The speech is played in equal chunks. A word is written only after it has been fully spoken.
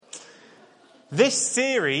This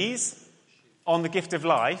series on the gift of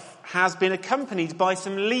life has been accompanied by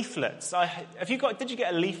some leaflets. Did you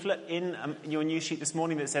get a leaflet in your news sheet this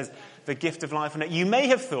morning that says the gift of life on it? You may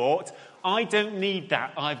have thought, I don't need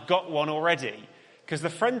that, I've got one already. Because the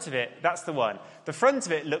front of it, that's the one. The front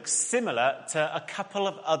of it looks similar to a couple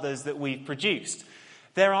of others that we've produced.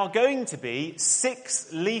 There are going to be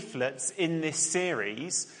 6 leaflets in this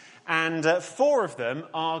series, and 4 of them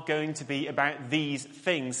are going to be about these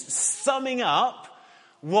things, summing up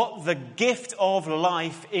what the gift of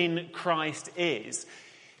life in Christ is.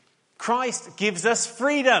 Christ gives us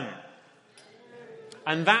freedom.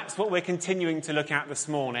 And that's what we're continuing to look at this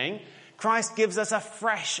morning. Christ gives us a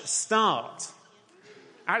fresh start.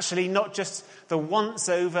 Actually, not just the once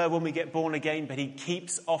over when we get born again, but he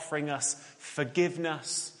keeps offering us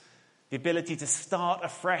forgiveness, the ability to start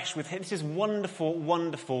afresh with him. This is wonderful,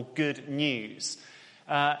 wonderful good news.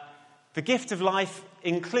 The gift of life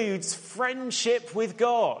includes friendship with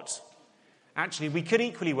God. Actually, we could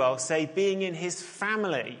equally well say being in his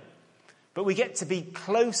family. But we get to be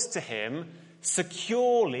close to him,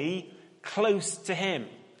 securely close to him.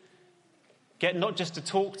 Get not just to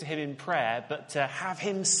talk to him in prayer, but to have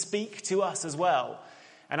him speak to us as well.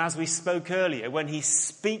 And as we spoke earlier, when he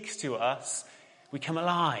speaks to us, we come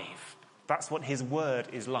alive. That's what his word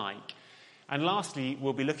is like. And lastly,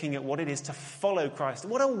 we'll be looking at what it is to follow Christ.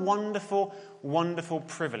 What a wonderful, wonderful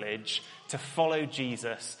privilege to follow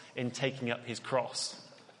Jesus in taking up his cross.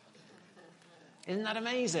 Isn't that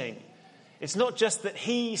amazing? It's not just that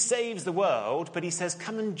he saves the world, but he says,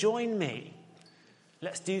 come and join me.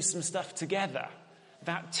 Let's do some stuff together.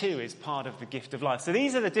 That too is part of the gift of life. So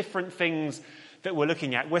these are the different things that we're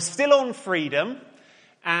looking at. We're still on freedom,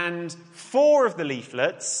 and 4 of the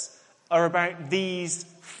leaflets are about these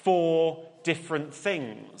 4 different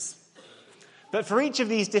things. But for each of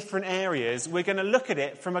these different areas, we're going to look at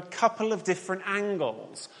it from a couple of different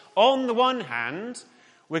angles. On the one hand,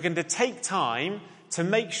 we're going to take time to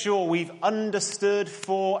make sure we've understood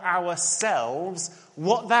for ourselves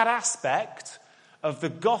what that aspect of the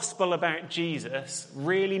gospel about Jesus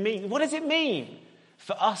really means. What does it mean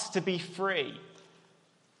for us to be free?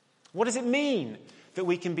 What does it mean that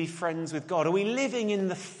we can be friends with God? Are we living in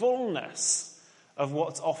the fullness of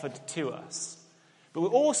what's offered to us? But we're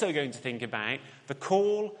also going to think about the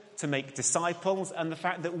call to make disciples and the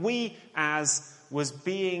fact that we, as was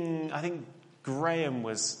being, I think Graham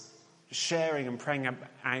was sharing and praying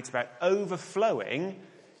out about overflowing.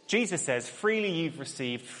 Jesus says, freely you've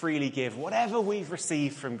received, freely give. Whatever we've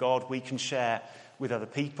received from God, we can share with other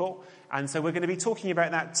people. And so we're going to be talking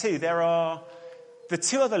about that too. The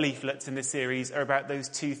 2 other leaflets in this series are about those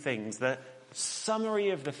 2 things. The summary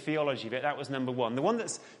of the theology bit, that was number 1. The one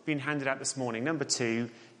that's been handed out this morning, number 2,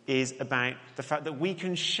 is about the fact that we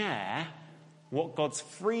can share what God's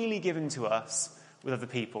freely given to us with other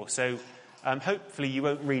people. So hopefully you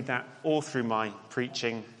won't read that all through my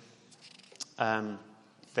preaching.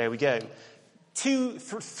 There we go.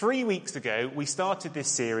 3 weeks ago, we started this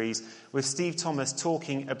series with Steve Thomas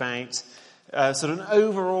talking about sort of an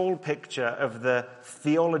overall picture of the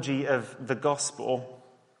theology of the gospel.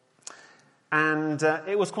 And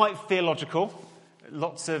it was quite theological.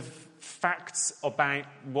 Lots of facts about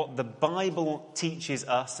what the Bible teaches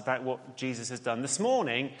us about what Jesus has done. This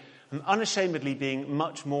morning, I'm unashamedly being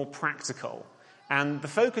much more practical. And the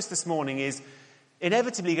focus this morning is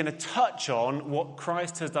inevitably going to touch on what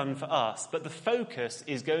Christ has done for us, but the focus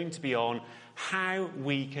is going to be on how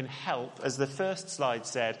we can help, as the first slide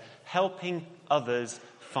said, helping others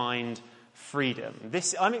find freedom.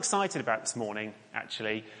 I'm excited about this morning,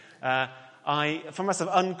 actually. I find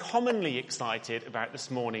myself uncommonly excited about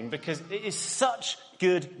this morning because it is such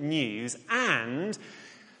good news, and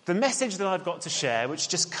the message that I've got to share, which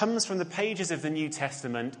just comes from the pages of the New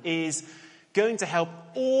Testament, is going to help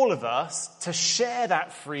all of us to share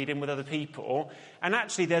that freedom with other people. And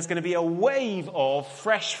actually there's going to be a wave of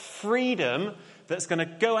fresh freedom that's going to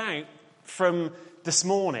go out from this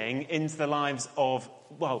morning into the lives of,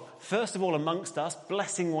 well, first of all amongst us,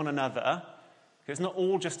 blessing one another. It's not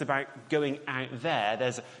all just about going out there.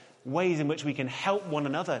 There's ways in which we can help one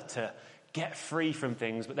another to get free from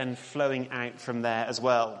things, but then flowing out from there as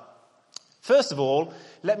well. First of all,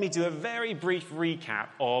 let me do a very brief recap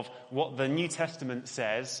of what the New Testament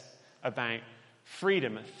says about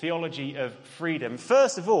freedom, theology of freedom.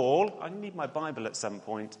 First of all, I need my Bible at some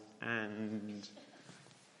point, and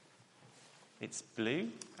it's blue,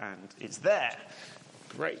 and it's there.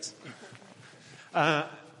 Great.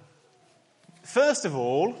 First of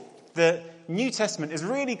all, the New Testament is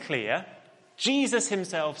really clear. Jesus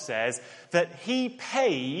himself says that he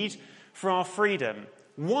paid for our freedom.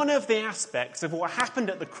 One of the aspects of what happened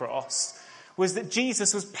at the cross was that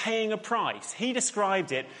Jesus was paying a price. He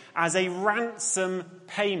described it as a ransom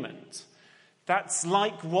payment. That's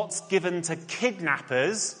like what's given to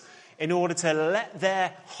kidnappers in order to let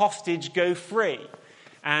their hostage go free.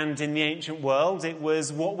 And in the ancient world, it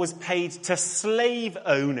was what was paid to slave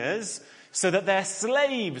owners so that their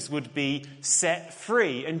slaves would be set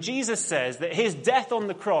free. And Jesus says that his death on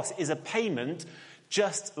the cross is a payment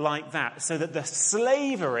just like that, so that the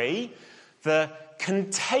slavery, the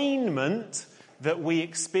containment that we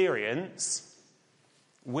experience,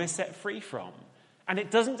 we're set free from. And it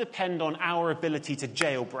doesn't depend on our ability to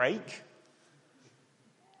jailbreak.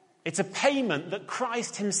 It's a payment that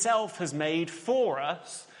Christ himself has made for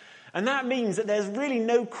us. And that means that there's really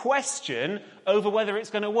no question over whether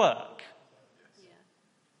it's going to work.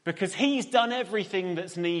 Because he's done everything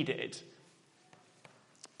that's needed.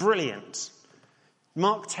 Brilliant.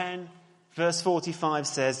 Mark 10, verse 45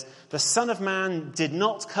 says, "The Son of Man did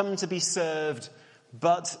not come to be served,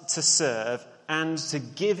 but to serve, and to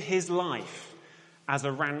give his life as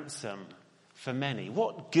a ransom for many."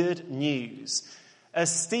 What good news. As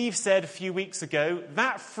Steve said a few weeks ago,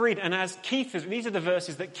 that freedom, and as Keith, these are the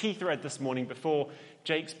verses that Keith read this morning before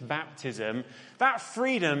Jake's baptism, that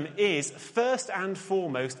freedom is first and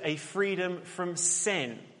foremost a freedom from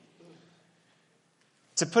sin.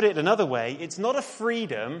 To put it another way, it's not a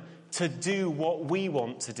freedom to do what we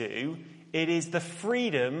want to do. It is the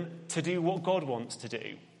freedom to do what God wants to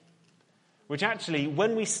do. Which actually,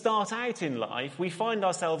 when we start out in life, we find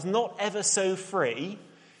ourselves not ever so free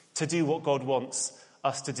to do what God wants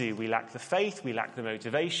us to do. We lack the faith, we lack the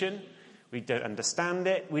motivation, we don't understand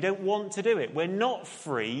it, we don't want to do it. We're not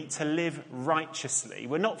free to live righteously.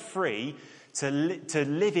 We're not free to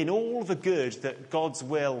live in all the good that God's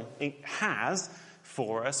will has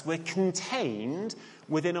for us. We're contained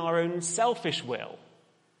within our own selfish will,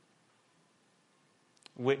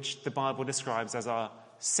 which the Bible describes as our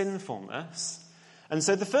sinfulness. And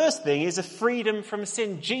so the first thing is a freedom from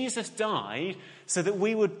sin. Jesus died so that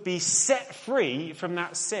we would be set free from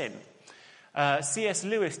that sin. C.S.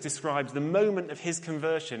 Lewis describes the moment of his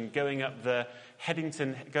conversion going up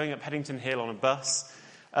Headington Hill on a bus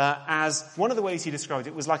as one of the ways he described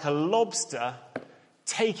it was like a lobster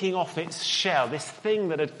taking off its shell, this thing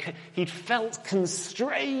that he'd felt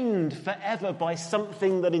constrained forever by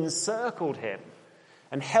something that encircled him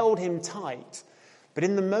and held him tight. But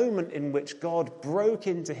in the moment in which God broke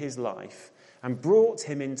into his life and brought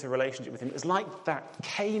him into relationship with him, it was like that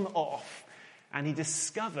came off and he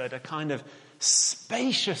discovered a kind of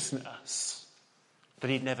spaciousness that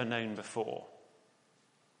he'd never known before.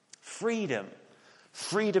 Freedom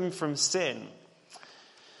from sin.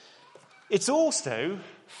 It's also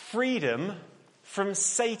freedom from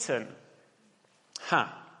Satan.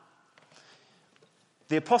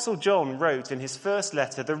 The Apostle John wrote in his first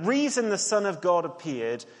letter, "The reason the Son of God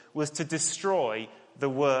appeared was to destroy the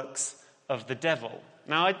works of the devil."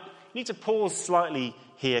 Now, I need to pause slightly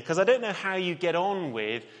here because I don't know how you get on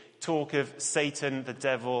with talk of Satan, the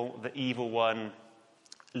devil, the evil one,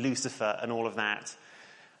 Lucifer, and all of that.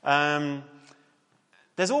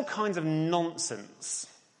 There's all kinds of nonsense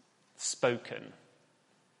spoken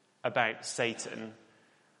about Satan.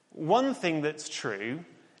 One thing that's true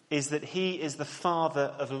is that he is the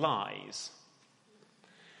father of lies.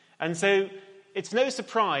 And so it's no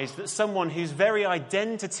surprise that someone whose very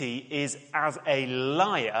identity is as a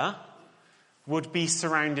liar would be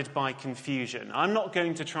surrounded by confusion. I'm not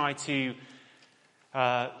going to try to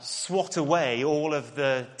swat away all of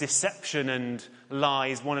the deception and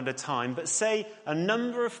lies one at a time, but say a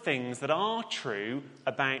number of things that are true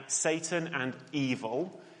about Satan and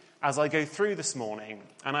evil as I go through this morning.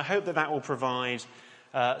 And I hope that that will provide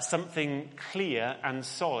something clear and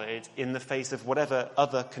solid in the face of whatever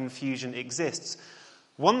other confusion exists.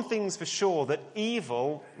 One thing's for sure, that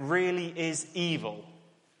evil really is evil.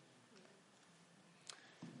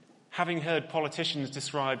 Having heard politicians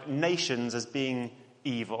describe nations as being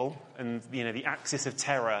evil and, the axis of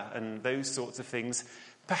terror and those sorts of things,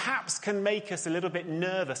 perhaps can make us a little bit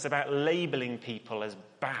nervous about labeling people as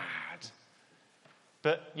bad.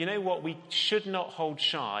 But you know what? We should not hold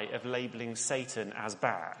shy of labeling Satan as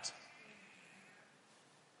bad.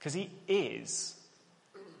 Because he is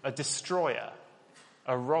a destroyer,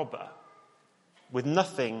 a robber, with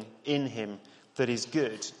nothing in him that is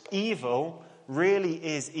good. Evil really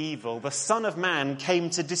is evil. The Son of Man came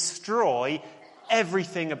to destroy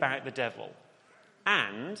everything about the devil.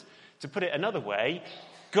 And, to put it another way,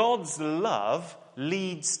 God's love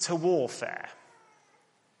leads to warfare.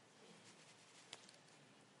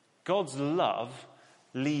 God's love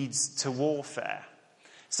leads to warfare.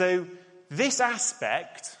 So this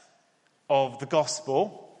aspect of the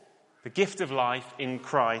gospel The gift of life in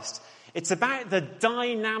Christ. It's about the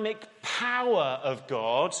dynamic power of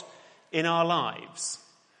God in our lives.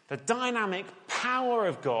 The dynamic power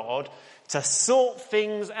of God to sort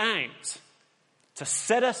things out, to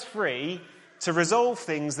set us free, to resolve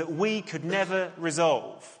things that we could never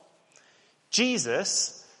resolve.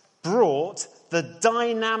 Jesus brought the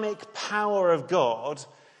dynamic power of God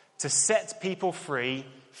to set people free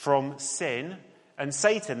from sin and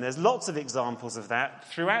Satan. There's lots of examples of that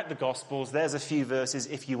throughout the Gospels. There's a few verses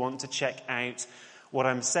if you want to check out what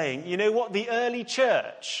I'm saying. You know what? The early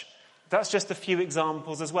church, that's just a few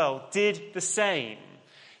examples as well, did the same.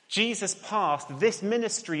 Jesus passed this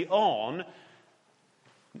ministry on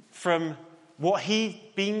from what he'd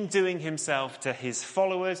been doing himself to his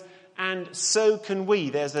followers, and so can we.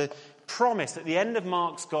 There's a promise at the end of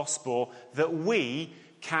Mark's Gospel that we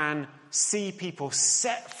can see people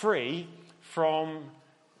set free from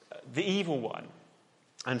the evil one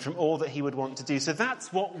and from all that he would want to do. So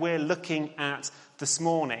that's what we're looking at this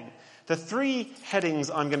morning. The three headings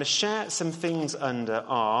I'm going to share some things under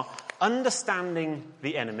are understanding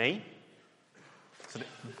the enemy, so the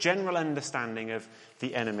general understanding of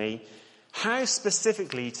the enemy, how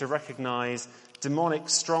specifically to recognize demonic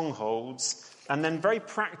strongholds, and then very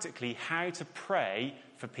practically how to pray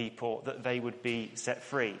for people that they would be set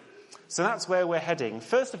free. So that's where we're heading.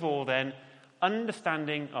 First of all, then,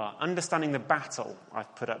 understanding the battle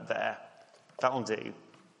I've put up there. That'll do.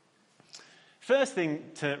 First thing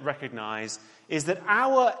to recognize is that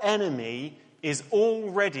our enemy is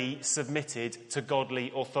already submitted to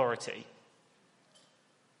godly authority.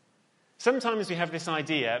 Sometimes we have this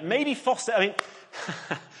idea, maybe foster,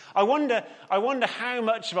 I wonder how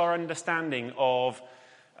much of our understanding of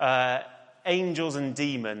angels and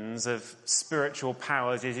demons, of spiritual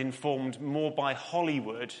powers, is informed more by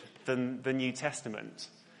Hollywood than the New Testament.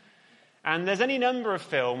 And there's any number of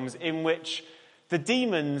films in which the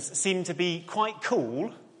demons seem to be quite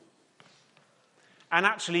cool and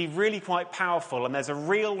actually really quite powerful, and there's a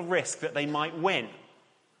real risk that they might win.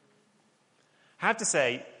 I have to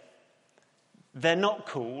say, they're not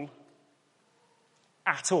cool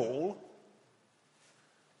at all,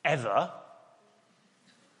 ever.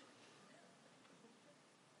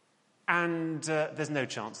 And there's no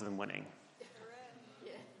chance of them winning.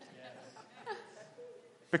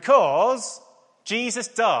 Because Jesus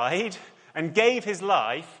died and gave his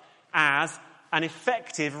life as an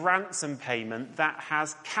effective ransom payment that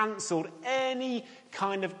has cancelled any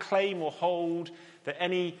kind of claim or hold that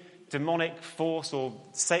any demonic force or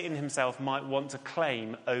Satan himself might want to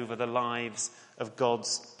claim over the lives of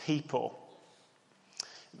God's people.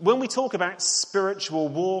 When we talk about spiritual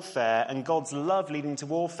warfare and God's love leading to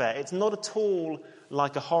warfare, it's not at all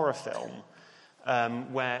like a horror film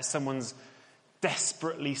where someone's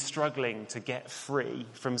desperately struggling to get free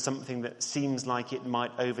from something that seems like it might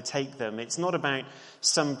overtake them. It's not about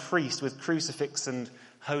some priest with crucifix and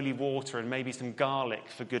holy water and maybe some garlic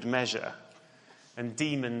for good measure and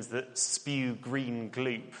demons that spew green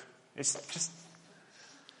gloop. It's just...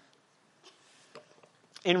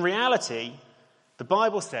 In reality, the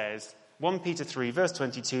Bible says, 1 Peter 3, verse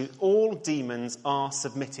 22, all demons are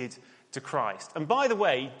submitted to Christ. And by the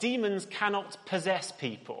way, demons cannot possess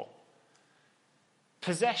people.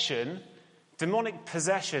 Possession, demonic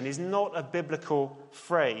possession, is not a biblical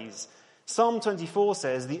phrase. Psalm 24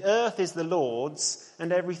 says, the earth is the Lord's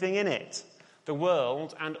and everything in it, the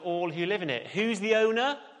world and all who live in it. Who's the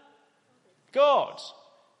owner? God.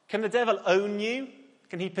 Can the devil own you?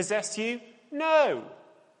 Can he possess you? No.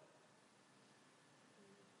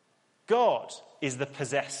 God is the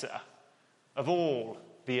possessor of all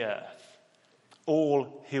the earth,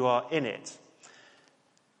 all who are in it.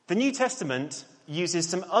 The New Testament uses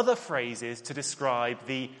some other phrases to describe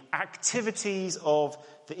the activities of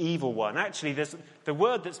the evil one. Actually, the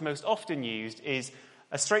word that's most often used is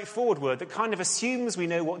a straightforward word that kind of assumes we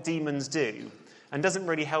know what demons do and doesn't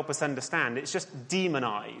really help us understand. It's just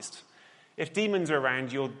demonized. If demons are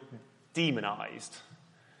around, you're demonized.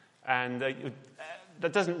 And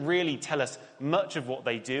that doesn't really tell us much of what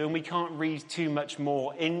they do, and we can't read too much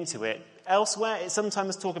more into it. Elsewhere, it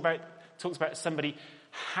sometimes talks about somebody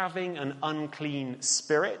having an unclean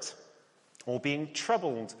spirit or being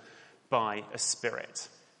troubled by a spirit.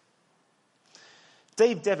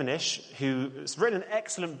 Dave Devenish, who's written an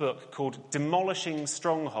excellent book called Demolishing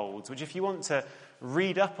Strongholds, which if you want to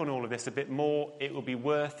read up on all of this a bit more, it will be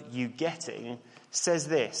worth you getting, says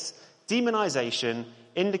this: demonization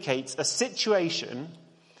indicates a situation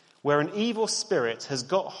where an evil spirit has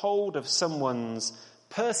got hold of someone's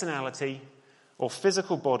personality or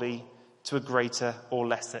physical body to a greater or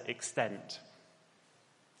lesser extent.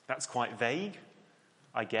 That's quite vague.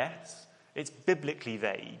 I guess. It's biblically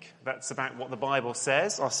vague. That's about what the Bible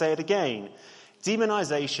says. I'll say it again.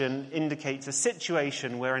 Demonization indicates a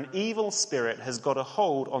situation where an evil spirit has got a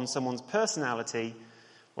hold on someone's personality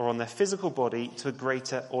or on their physical body to a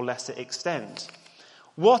greater or lesser extent.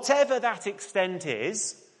 Whatever that extent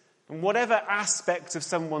is, and whatever aspect of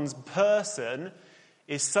someone's person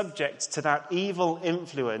is subject to that evil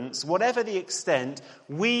influence, whatever the extent,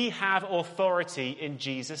 we have authority in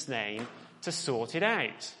Jesus' name to sort it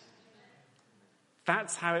out.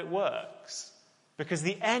 That's how it works. Because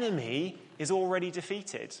the enemy is already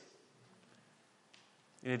defeated.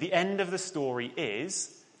 The end of the story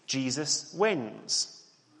is Jesus wins.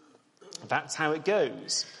 That's how it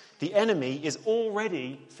goes. The enemy is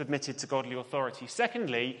already submitted to godly authority.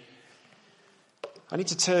 Secondly, I need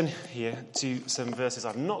to turn here to some verses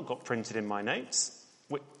I've not got printed in my notes.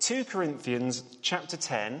 2 Corinthians chapter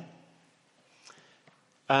 10.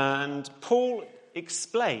 And Paul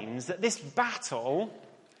explains that this battle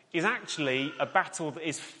is actually a battle that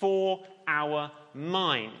is for our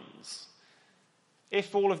minds.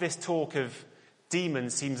 If all of this talk of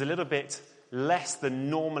demons seems a little bit less than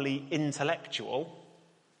normally intellectual,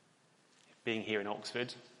 being here in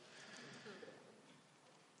Oxford,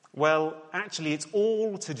 well, actually it's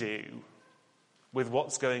all to do with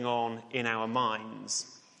what's going on in our minds.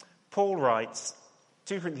 Paul writes,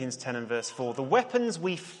 2 Corinthians 10 and verse 4, the weapons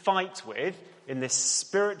we fight with in this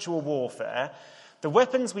spiritual warfare, the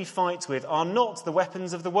weapons we fight with are not the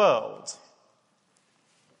weapons of the world.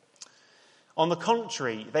 On the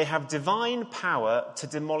contrary, they have divine power to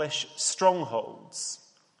demolish strongholds.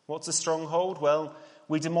 What's a stronghold? Well,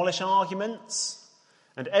 we demolish arguments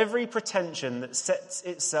and every pretension that sets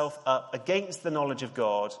itself up against the knowledge of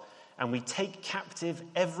God, and we take captive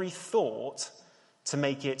every thought to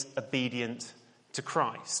make it obedient to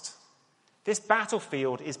Christ. This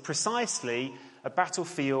battlefield is precisely a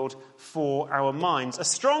battlefield for our minds. A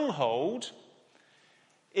stronghold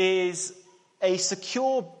is a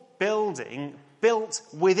secure building built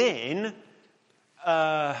within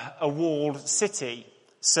a walled city.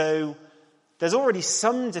 So there's already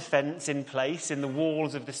some defence in place in the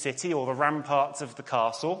walls of the city or the ramparts of the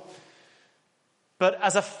castle. But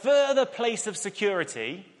as a further place of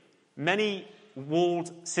security, many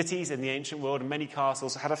walled cities in the ancient world and many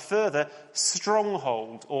castles had a further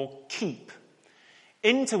stronghold or keep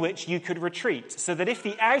into which you could retreat, so that if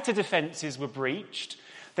the outer defences were breached,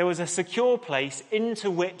 there was a secure place into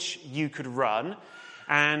which you could run,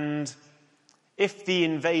 and if the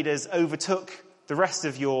invaders overtook the rest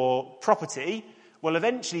of your property, well,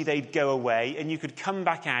 eventually they'd go away and you could come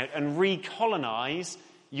back out and recolonise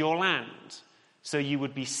your land. So you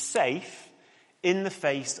would be safe in the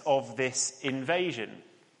face of this invasion.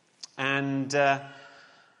 And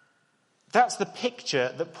that's the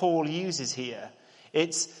picture that Paul uses here.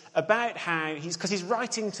 It's about how because he's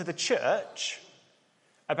writing to the church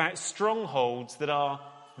about strongholds that are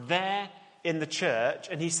there in the church,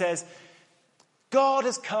 and he says, God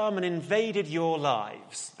has come and invaded your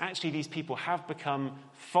lives. Actually, these people have become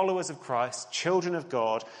followers of Christ, children of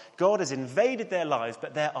God. God has invaded their lives,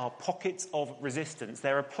 but there are pockets of resistance.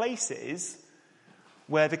 There are places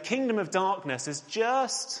where the kingdom of darkness has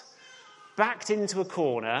just backed into a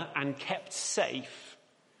corner and kept safe,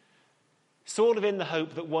 sort of in the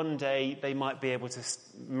hope that one day they might be able to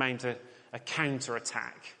mount a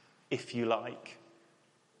counterattack, if you like.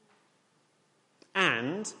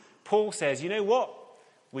 And Paul says, you know what?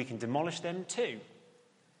 We can demolish them too.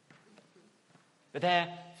 But they're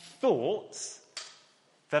thoughts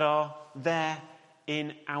that are there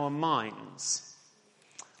in our minds.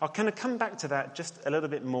 I'll kind of come back to that just a little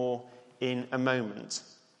bit more in a moment,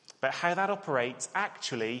 but how that operates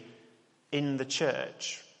actually in the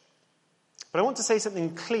church. But I want to say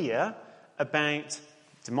something clear about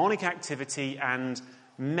demonic activity and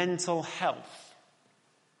mental health.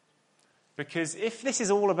 Because if this is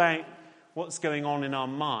all about what's going on in our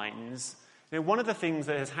minds, one of the things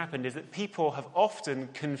that has happened is that people have often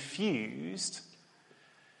confused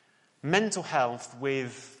mental health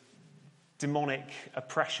with demonic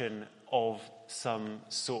oppression of some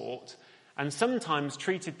sort, and sometimes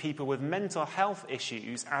treated people with mental health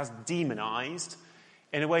issues as demonized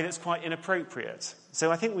in a way that's quite inappropriate.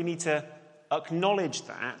 So I think we need to acknowledge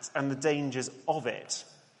that and the dangers of it.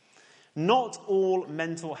 Not all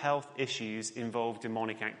mental health issues involve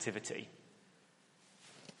demonic activity.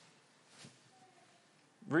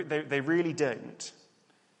 They really don't.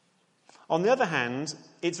 On the other hand,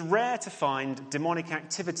 it's rare to find demonic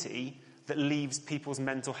activity that leaves people's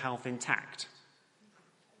mental health intact.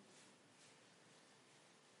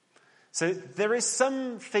 So there is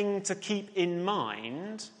something to keep in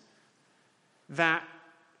mind, that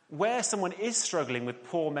where someone is struggling with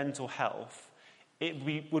poor mental health,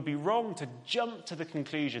 would be wrong to jump to the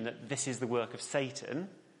conclusion that this is the work of Satan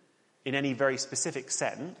in any very specific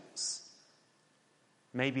sense.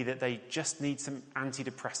 Maybe that they just need some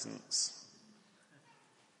antidepressants.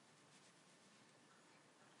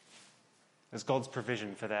 As God's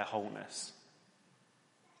provision for their wholeness.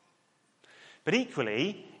 But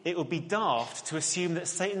equally, it would be daft to assume that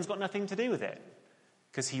Satan's got nothing to do with it.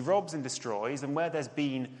 Because he robs and destroys, and where there's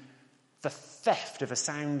been the theft of a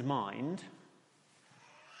sound mind,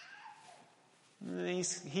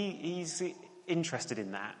 he's interested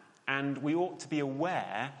in that. And we ought to be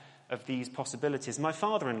aware of these possibilities. My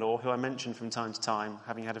father-in-law, who I mentioned from time to time,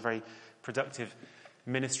 having had a very productive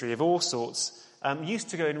ministry of all sorts, used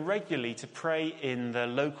to go in regularly to pray in the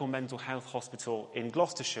local mental health hospital in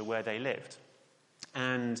Gloucestershire where they lived.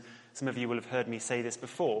 And some of you will have heard me say this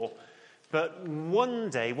before, but one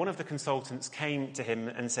day one of the consultants came to him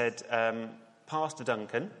and said, Pastor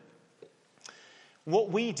Duncan, what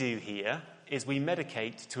we do here is we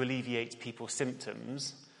medicate to alleviate people's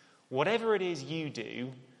symptoms. Whatever it is you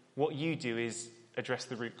do, what you do is address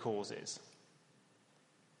the root causes.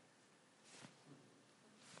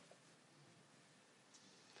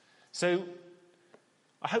 So,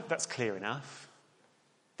 I hope that's clear enough.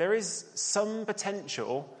 There is some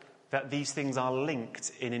potential that these things are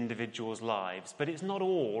linked in individuals' lives, but it's not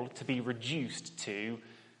all to be reduced to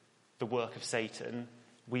the work of Satan.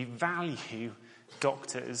 We value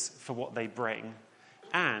doctors for what they bring.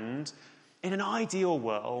 And in an ideal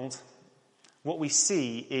world, what we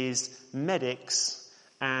see is medics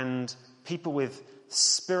and people with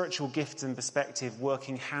spiritual gifts and perspective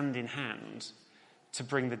working hand in hand to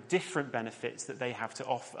bring the different benefits that they have to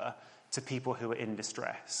offer to people who are in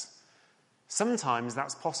distress. Sometimes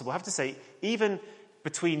that's possible. I have to say, even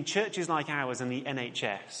between churches like ours and the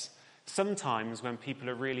NHS, sometimes when people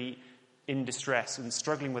are really in distress and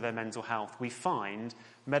struggling with their mental health, we find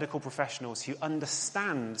medical professionals who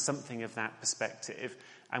understand something of that perspective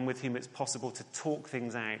and with whom it's possible to talk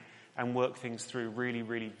things out and work things through really,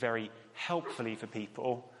 really very helpfully for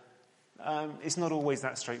people. It's not always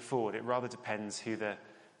that straightforward. It rather depends who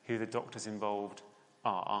the doctors involved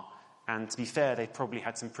are. And to be fair, they've probably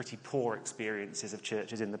had some pretty poor experiences of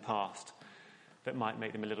churches in the past that might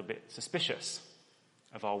make them a little bit suspicious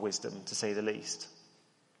of our wisdom, to say the least.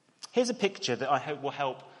 Here's a picture that I hope will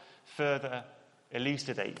help further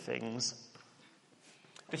elucidate things.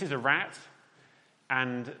 This is a rat,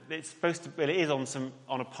 and it is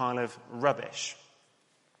on a pile of rubbish.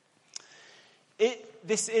 In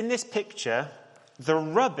this picture, the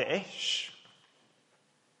rubbish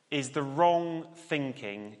is the wrong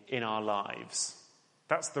thinking in our lives.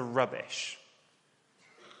 That's the rubbish.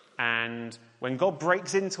 And when God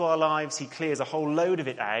breaks into our lives, he clears a whole load of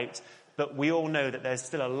it out, but we all know that there's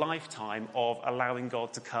still a lifetime of allowing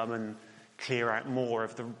God to come and clear out more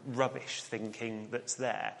of the rubbish thinking that's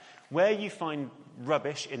there. Where you find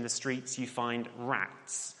rubbish in the streets, you find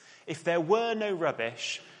rats. If there were no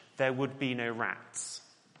rubbish, there would be no rats.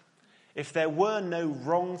 If there were no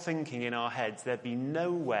wrong thinking in our heads, there'd be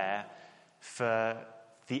nowhere for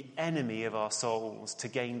the enemy of our souls to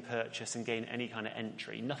gain purchase and gain any kind of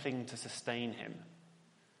entry, nothing to sustain him.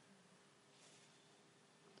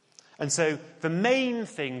 And so the main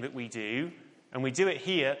thing that we do, and we do it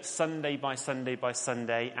here Sunday by Sunday by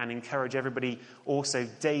Sunday, and encourage everybody also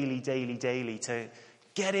daily to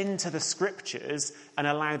get into the scriptures and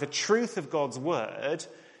allow the truth of God's word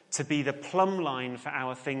to be the plumb line for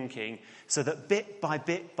our thinking, so that bit by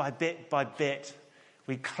bit by bit by bit,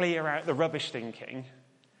 we clear out the rubbish thinking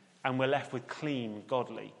and we're left with clean,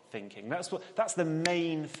 godly thinking. That's the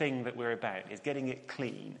main thing that we're about, is getting it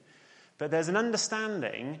clean. But there's an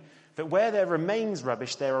understanding that where there remains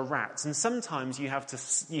rubbish, there are rats. And sometimes you have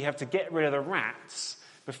to get rid of the rats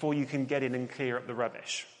before you can get in and clear up the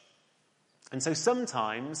rubbish. And so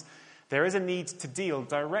sometimes there is a need to deal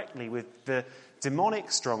directly with the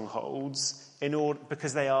demonic strongholds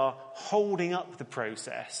because they are holding up the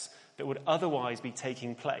process that would otherwise be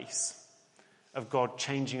taking place of God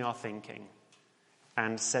changing our thinking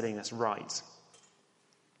and setting us right.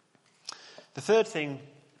 The third thing,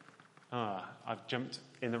 I've jumped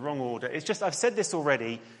in the wrong order. It's just, I've said this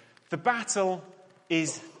already, the battle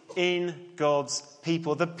is in God's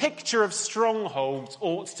people. The picture of strongholds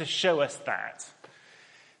ought to show us that.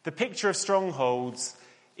 The picture of strongholds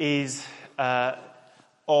is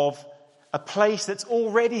of a place that's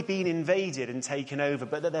already been invaded and taken over,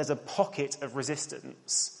 but that there's a pocket of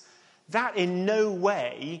resistance. That in no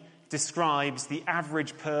way describes the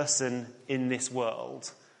average person in this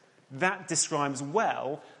world. That describes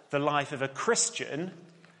well the life of a Christian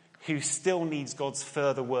who still needs God's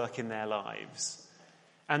further work in their lives.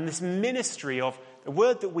 And this ministry of, the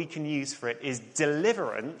word that we can use for it is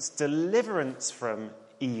deliverance from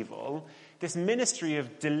evil. This ministry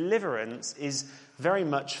of deliverance is very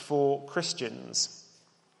much for Christians.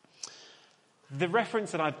 The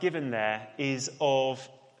reference that I've given there is of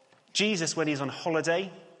Jesus when he's on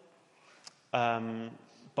holiday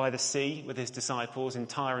by the sea with his disciples in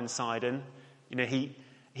Tyre and Sidon.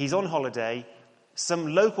 He's on holiday.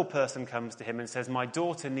 Some local person comes to him and says, my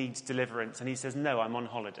daughter needs deliverance. And he says, no, I'm on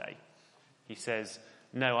holiday. He says,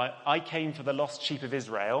 no, I came for the lost sheep of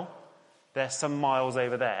Israel. They're some miles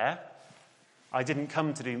over there. I didn't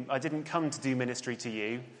come to do ministry to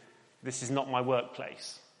you. This is not my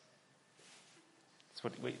workplace. That's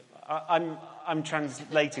what I'm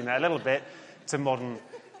translating that a little bit to modern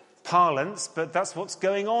parlance, but that's what's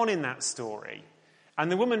going on in that story.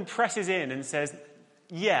 And the woman presses in and says,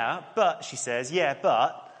 she says,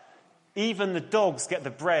 even the dogs get the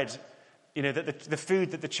bread, the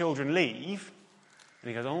food that the children leave. And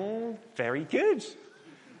he goes, oh, very good.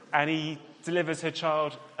 And he delivers her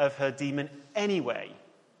child of her demon anyway.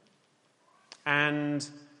 And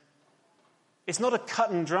it's not a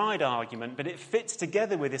cut and dried argument, but it fits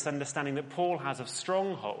together with this understanding that Paul has of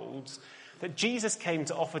strongholds, that Jesus came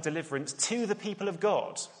to offer deliverance to the people of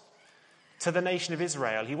God, to the nation of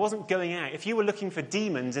Israel. He wasn't going out. If you were looking for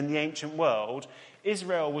demons in the ancient world,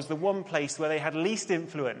 Israel was the one place where they had least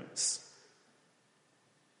influence,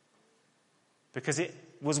 because it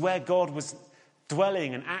was where God was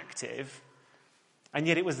dwelling and active, and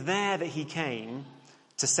yet it was there that he came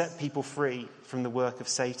to set people free from the work of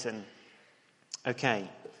Satan. Okay,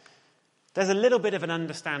 there's a little bit of an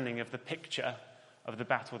understanding of the picture of the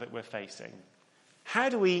battle that we're facing. How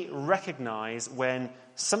do we recognize when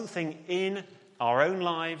something in our own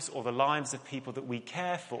lives or the lives of people that we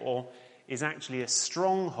care for is actually a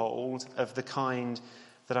stronghold of the kind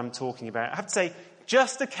that I'm talking about? I have to say,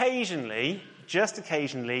 just occasionally,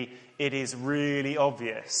 it is really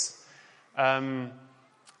obvious.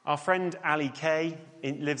 Our friend Ali Kay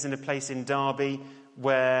lives in a place in Derby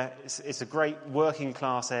where it's a great working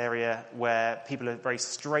class area where people are very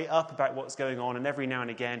straight up about what's going on, and every now and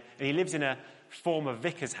again, and he lives in a former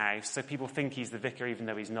vicar's house, so people think he's the vicar even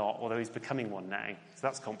though he's not, although he's becoming one now, so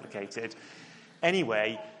that's complicated.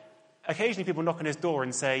 Anyway, occasionally people knock on his door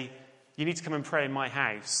and say, you need to come and pray in my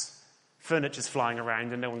house. Furniture's flying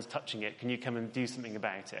around and no one's touching it. Can you come and do something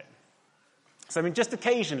about it? So, just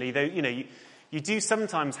occasionally, though, you do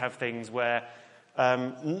sometimes have things where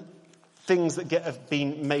things that have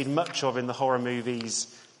been made much of in the horror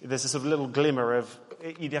movies, there's a sort of little glimmer of,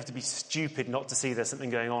 you'd have to be stupid not to see there's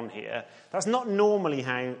something going on here. That's not normally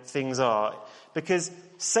how things are, because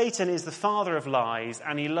Satan is the father of lies,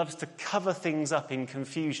 and he loves to cover things up in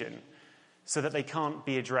confusion so that they can't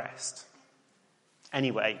be addressed.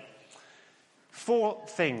 Anyway, 4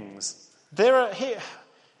 things. There are here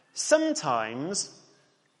sometimes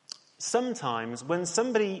when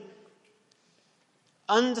somebody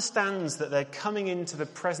understands that they're coming into the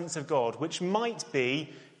presence of God, which might be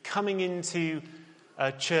coming into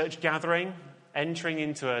a church gathering, entering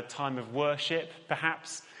into a time of worship,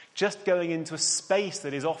 perhaps just going into a space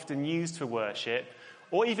that is often used for worship,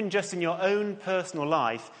 or even just in your own personal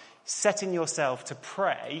life, setting yourself to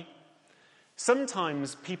pray.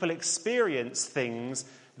 Sometimes people experience things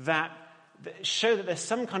that show that there's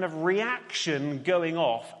some kind of reaction going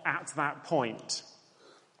off at that point.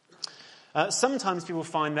 Sometimes people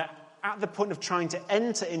find that at the point of trying to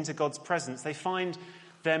enter into God's presence, they find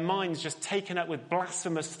their minds just taken up with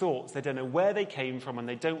blasphemous thoughts. They don't know where they came from and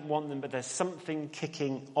they don't want them, but there's something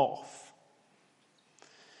kicking off.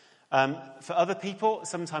 For other people,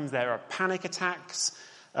 sometimes there are panic attacks.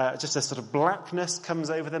 Just a sort of blackness comes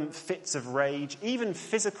over them, fits of rage, even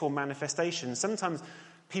physical manifestations. Sometimes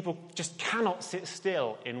people just cannot sit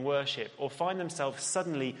still in worship or find themselves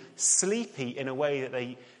suddenly sleepy in a way that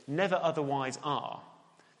they never otherwise are.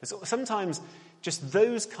 Sometimes just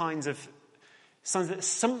those kinds of signs that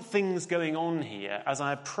something's going on here. As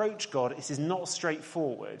I approach God, this is not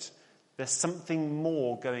straightforward. There's something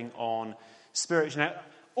more going on spiritually. Now,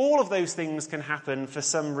 all of those things can happen for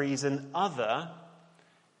some reason other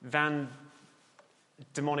than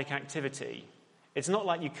demonic activity. It's not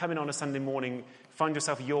like you come in on a Sunday morning, find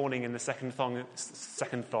yourself yawning in the second song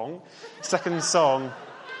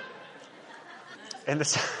in the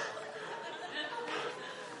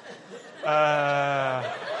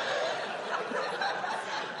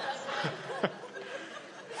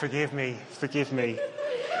forgive me.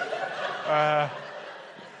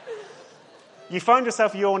 You find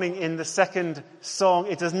yourself yawning in the second song.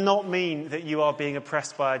 It does not mean that you are being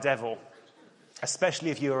oppressed by a devil. especially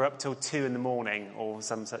if you are up till 2 a.m. or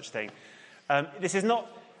some such thing. This is not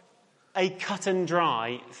a cut and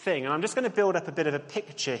dry thing. And I'm just going to build up a bit of a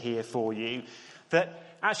picture here for you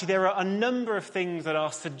that actually there are a number of things that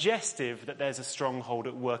are suggestive that there's a stronghold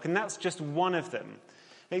at work, and that's just one of them.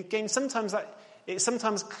 Again, sometimes it's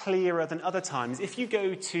sometimes clearer than other times. If you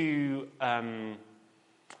go to,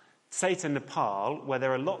 say, to Nepal, where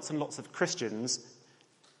there are lots and lots of Christians,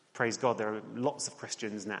 praise God, there are lots of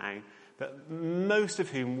Christians now, but most of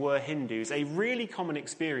whom were Hindus, a really common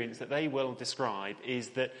experience that they will describe is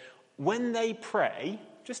that when they pray,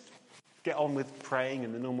 just get on with praying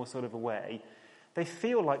in the normal sort of a way, they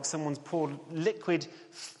feel like someone's poured liquid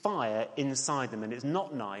fire inside them, and it's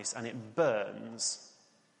not nice, and it burns.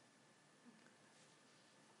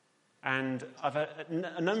 And I've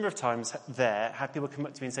a number of times there had people come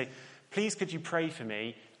up to me and say, please could you pray for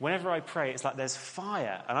me? Whenever I pray, it's like there's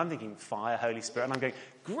fire. And I'm thinking, fire, Holy Spirit. And I'm going,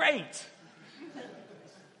 great!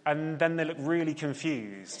 And then they look really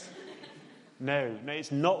confused. No,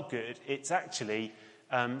 it's not good. It's actually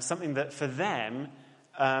something that for them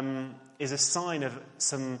is a sign of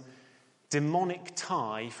some demonic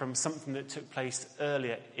tie from something that took place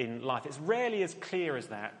earlier in life. It's rarely as clear as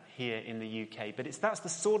that here in the UK, but that's the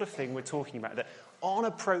sort of thing we're talking about, that on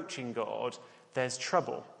approaching God, there's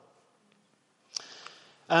trouble.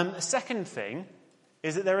 A second thing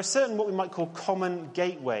is that there are certain what we might call common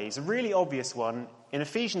gateways. A really obvious one, in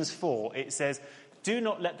Ephesians 4, it says, do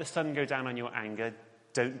not let the sun go down on your anger,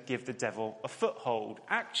 don't give the devil a foothold.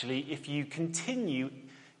 Actually, if you continue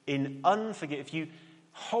in if you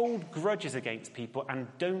hold grudges against people and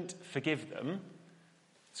don't forgive them,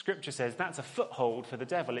 Scripture says that's a foothold for the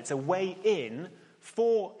devil. It's a way in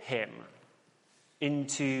for him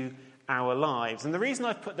into our lives. And the reason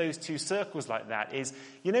I've put those two circles like that is,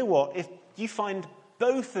 you know what, if you find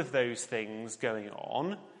both of those things going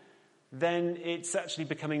on, then it's actually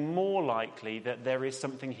becoming more likely that there is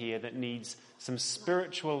something here that needs some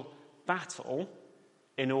spiritual battle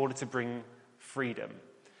in order to bring freedom.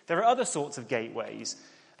 There are other sorts of gateways.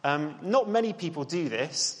 Not many people do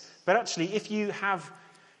this, but actually if you have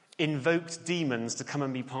invoked demons to come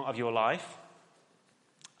and be part of your life,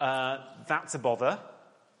 that's a bother.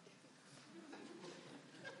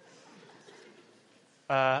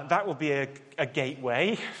 That will be a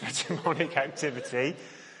gateway for demonic activity.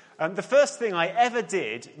 The first thing I ever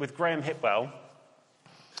did with Graham Hipwell,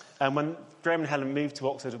 when Graham and Helen moved to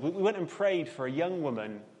Oxford, we went and prayed for a young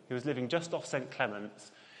woman who was living just off St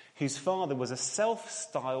Clement's, whose father was a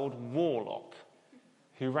self-styled warlock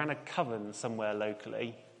who ran a coven somewhere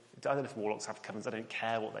locally. I don't know if warlocks have covens. I don't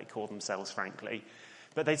care what they call themselves, frankly.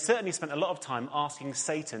 But they certainly spent a lot of time asking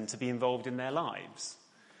Satan to be involved in their lives.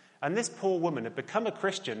 And this poor woman had become a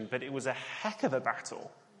Christian, but it was a heck of a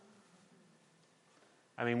battle.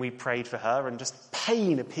 I mean, we prayed for her, and just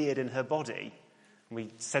pain appeared in her body. And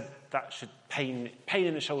we said that should pain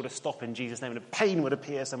in the shoulder stop in Jesus' name, and the pain would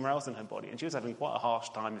appear somewhere else in her body. And she was having quite a harsh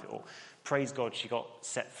time with it all. Praise God, she got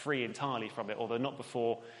set free entirely from it, although not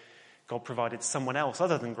before God provided someone else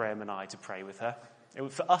other than Graham and I to pray with her.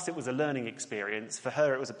 For us, it was a learning experience. For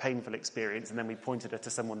her, it was a painful experience, and then we pointed her to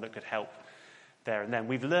someone that could help there and then.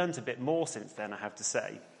 We've learned a bit more since then, I have to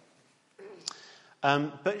say.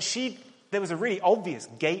 But there was a really obvious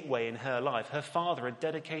gateway in her life. Her father had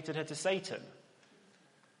dedicated her to Satan.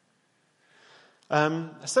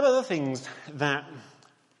 Some other things that,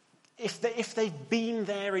 if they've been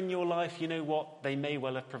there in your life, you know what, they may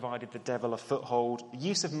well have provided the devil a foothold.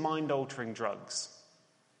 Use of mind-altering drugs.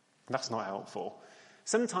 That's not helpful.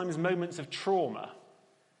 Sometimes moments of trauma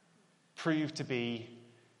prove to be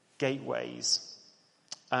gateways.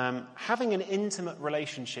 Having an intimate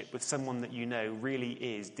relationship with someone that you know really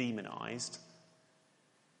is demonized.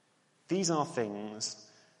 These are things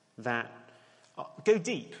that go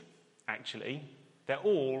deep, actually. They're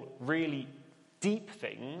all really deep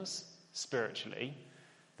things, spiritually,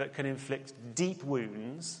 that can inflict deep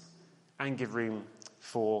wounds and give room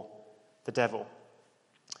for the devil.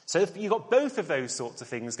 So if you've got both of those sorts of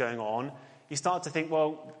things going on, you start to think,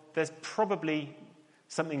 well, there's probably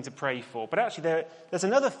something to pray for. But actually there's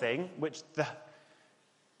another thing which the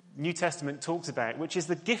New Testament talks about, which is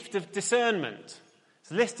the gift of discernment.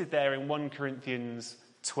 It's listed there in 1 Corinthians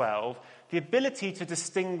 12, the ability to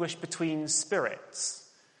distinguish between spirits.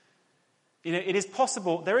 You know, it is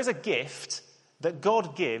possible, there is a gift that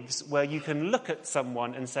God gives where you can look at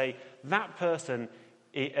someone and say, that person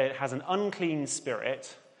has an unclean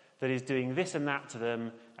spirit that is doing this and that to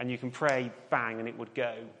them, and you can pray, bang, and it would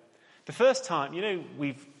go. The first time, you know,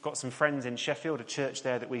 we've got some friends in Sheffield, a church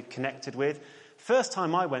there that we've connected with. First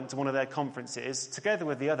time I went to one of their conferences, together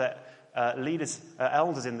with the other leaders,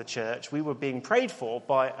 elders in the church, we were being prayed for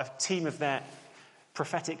by a team of their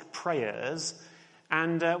prophetic prayers.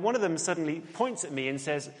 And one of them suddenly points at me and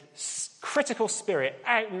says, "Critical spirit,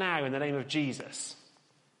 out now in the name of Jesus."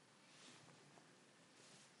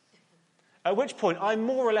 At which point, I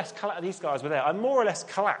more or less, these guys were there, I more or less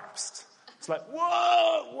collapsed. It's like,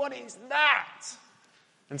 whoa, what is that?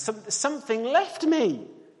 And something left me.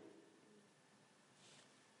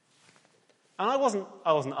 And I wasn't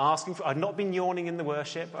asking for, I'd not been yawning in the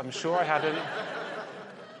worship. I'm sure I hadn't.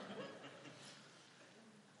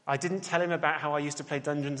 I didn't tell him about how I used to play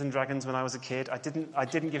Dungeons and Dragons when I was a kid. I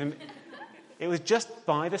didn't give him... It was just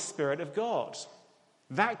by the Spirit of God.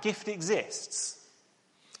 That gift exists.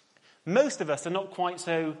 Most of us are not quite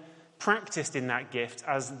so practiced in that gift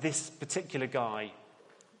as this particular guy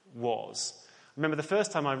was. I remember the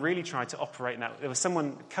first time I really tried to operate in that, there was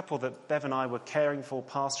a couple that Bev and I were caring for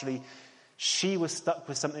pastorally. She was stuck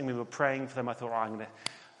with something, we were praying for them. I thought,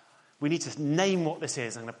 we need to name what this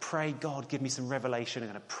is. I'm going to pray, God, give me some revelation. I'm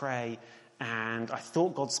going to pray. And I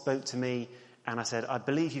thought God spoke to me, and I said, I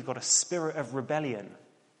believe you've got a spirit of rebellion.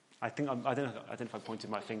 I don't know if I pointed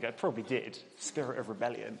my finger. I probably did. Spirit of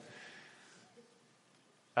rebellion.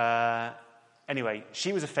 Anyway,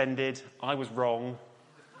 she was offended. I was wrong.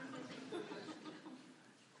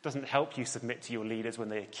 Doesn't help you submit to your leaders when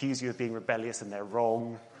they accuse you of being rebellious and they're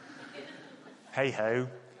wrong. Hey-ho.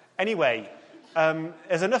 Anyway,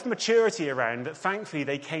 there's enough maturity around that thankfully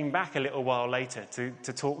they came back a little while later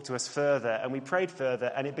to talk to us further, and we prayed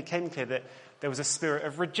further, and it became clear that there was a spirit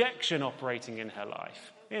of rejection operating in her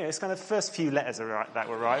life. It's kind of the first few letters that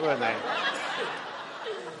were right, weren't they?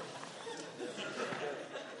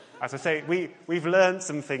 As I say, we've learned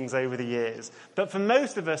some things over the years. But for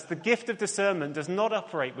most of us, the gift of discernment does not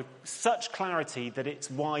operate with such clarity that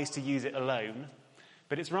it's wise to use it alone.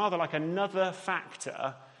 But it's rather like another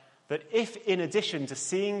factor that if, in addition to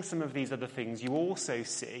seeing some of these other things, you also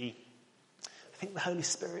see, I think the Holy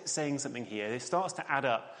Spirit's saying something here. It starts to add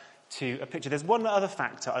up to a picture. There's one other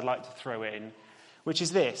factor I'd like to throw in, which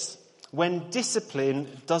is this. When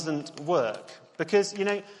discipline doesn't work. Because,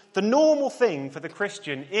 the normal thing for the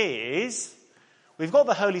Christian is we've got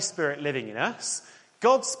the Holy Spirit living in us.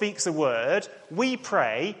 God speaks a word. We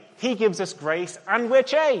pray. He gives us grace. And we're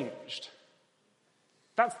changed.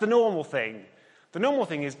 That's the normal thing. The normal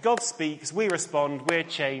thing is God speaks, we respond, we're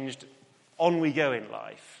changed, on we go in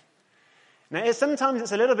life. Now, sometimes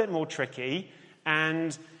it's a little bit more tricky,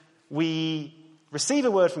 and we receive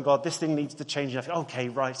a word from God, this thing needs to change. Okay,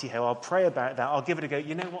 righty-ho, I'll pray about that, I'll give it a go.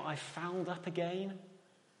 You know what, I fouled up again?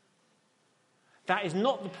 That is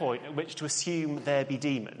not the point at which to assume there be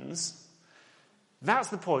demons. That's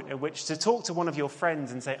the point at which to talk to one of your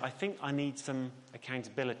friends and say, I think I need some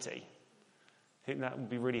accountability. I think that would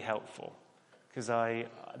be really helpful, because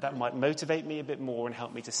that might motivate me a bit more and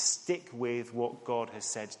help me to stick with what God has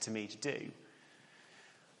said to me to do.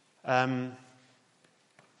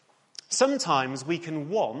 Sometimes we can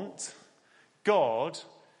want God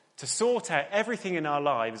to sort out everything in our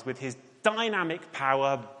lives with his dynamic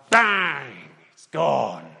power. Bang! It's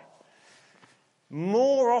gone.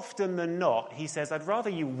 More often than not, he says, I'd rather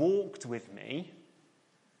you walked with me.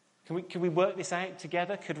 Can we work this out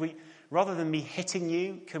together? Could we, rather than me hitting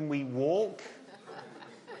you, can we walk?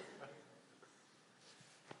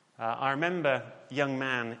 I remember a young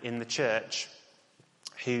man in the church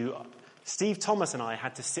who Steve Thomas and I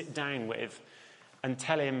had to sit down with and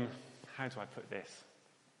tell him, how do I put this?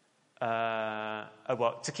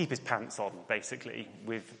 To keep his pants on, basically,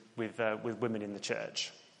 with women in the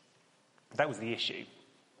church. That was the issue.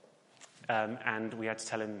 And we had to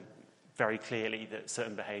tell him very clearly that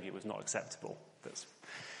certain behaviour was not acceptable.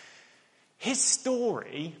 His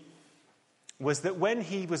story was that when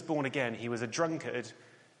he was born again, he was a drunkard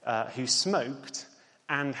who smoked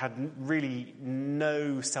and had really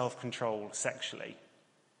no self-control sexually.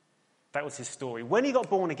 That was his story. When he got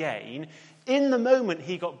born again, in the moment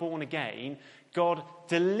he got born again, God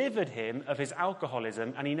delivered him of his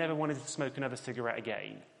alcoholism, and he never wanted to smoke another cigarette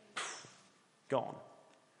again. Gone.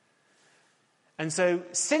 And so,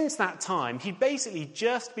 since that time, he'd basically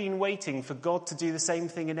just been waiting for God to do the same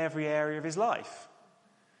thing in every area of his life.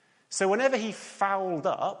 So whenever he fouled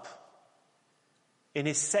up in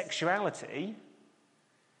his sexuality,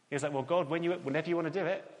 he was like, well, God, whenever you want to do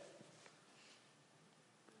it.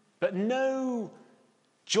 But no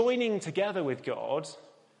joining together with God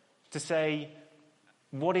to say,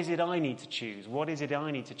 what is it I need to choose? What is it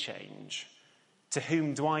I need to change? To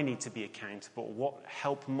whom do I need to be accountable? What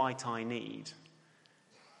help might I need?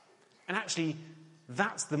 And actually,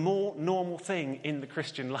 that's the more normal thing in the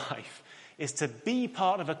Christian life, is to be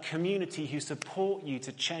part of a community who support you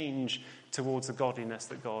to change towards the godliness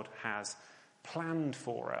that God has planned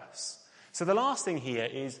for us. So the last thing here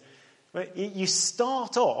is you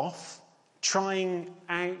start off trying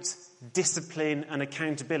out discipline and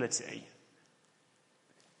accountability.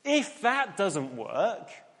 If that doesn't work,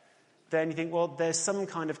 then you think, well, there's some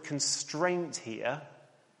kind of constraint here,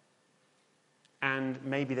 and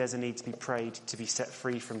maybe there's a need to be prayed to be set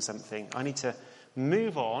free from something. I need to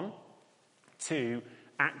move on to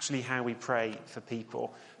actually how we pray for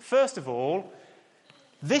people. First of all,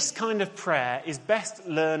 this kind of prayer is best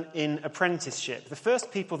learned in apprenticeship. The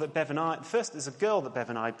first there's a girl that Bev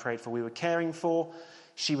and I prayed for, we were caring for.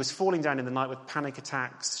 She was falling down in the night with panic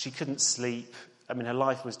attacks. She couldn't sleep. I mean, her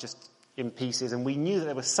life was just in pieces, and we knew that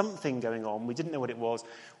there was something going on. We didn't know what it was.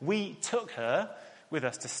 We took her with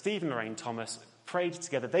us to Steve and Lorraine Thomas, prayed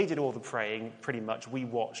together. They did all the praying, pretty much. We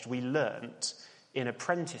watched. We learnt in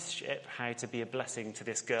apprenticeship how to be a blessing to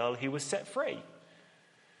this girl who was set free.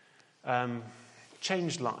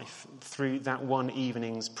 Changed life through that one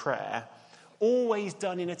evening's prayer. Always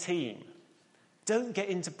done in a team. Don't get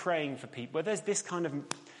into praying for people. Where there's this kind of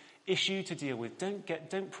issue to deal with,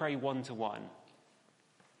 don't pray one-to-one.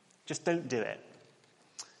 Just don't do it.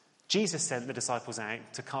 Jesus sent the disciples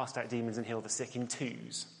out to cast out demons and heal the sick in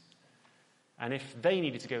twos. And if they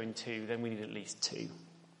needed to go in two, then we need at least two.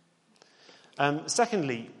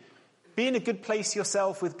 Secondly, be in a good place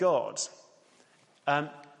yourself with God.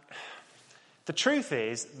 The truth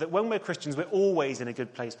is that when we're Christians, we're always in a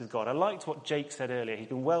good place with God. I liked what Jake said earlier. He's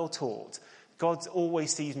been well taught. God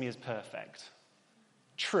always sees me as perfect.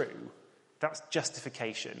 True. That's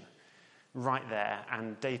justification right there.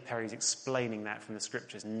 And Dave Perry's explaining that from the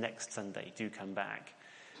scriptures next Sunday. Do come back.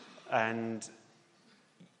 And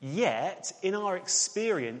yet, in our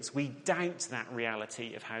experience, we doubt that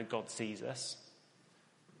reality of how God sees us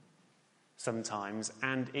sometimes.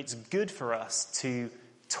 And it's good for us to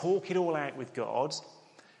talk it all out with God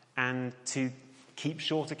and to keep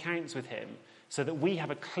short accounts with him so that we have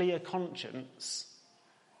a clear conscience,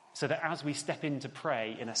 so that as we step in to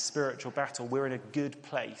pray in a spiritual battle, we're in a good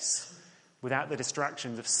place without the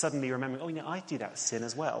distractions of suddenly remembering, I do that sin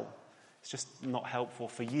as well. It's just not helpful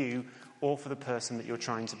for you or for the person that you're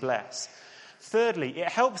trying to bless. Thirdly, it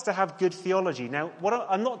helps to have good theology. Now,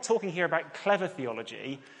 I'm not talking here about clever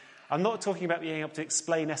theology. I'm not talking about being able to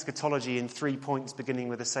explain eschatology in 3 points beginning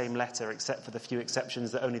with the same letter, except for the few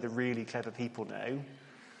exceptions that only the really clever people know.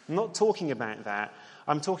 I'm not talking about that.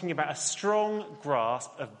 I'm talking about a strong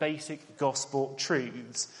grasp of basic gospel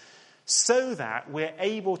truths so that we're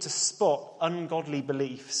able to spot ungodly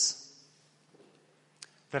beliefs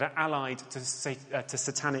that are allied to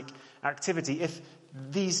satanic activity. If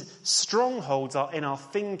these strongholds are in our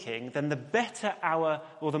thinking, then the better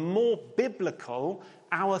the more biblical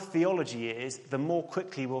our theology is, the more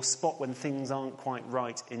quickly we'll spot when things aren't quite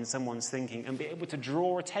right in someone's thinking and be able to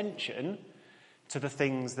draw attention to the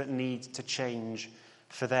things that need to change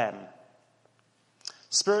for them.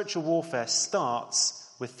 Spiritual warfare starts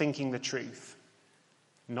with thinking the truth,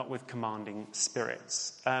 not with commanding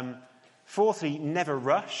spirits. Fourthly, never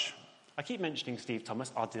rush. I keep mentioning Steve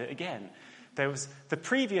Thomas. I'll do it again. There was the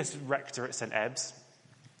previous rector at St Ebbs,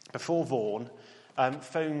 before Vaughan,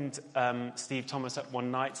 phoned Steve Thomas up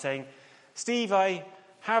one night saying, Steve, I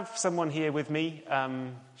have someone here with me.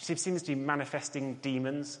 She seems to be manifesting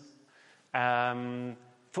demons.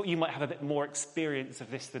 Thought you might have a bit more experience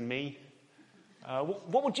of this than me.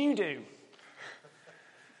 What would you do?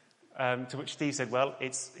 To which Steve said, well,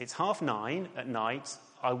 it's 9:30 at night.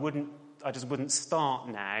 I just wouldn't start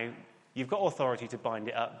now. You've got authority to bind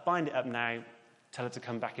it up. Bind it up now. Tell her to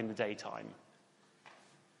come back in the daytime.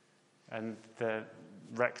 And the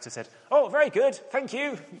rector said, oh, very good, thank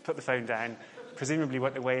you. Put the phone down, presumably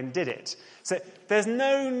went away and did it. So there's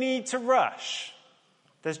no need to rush.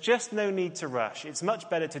 There's just no need to rush. It's much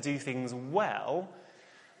better to do things well,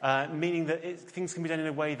 meaning that things can be done in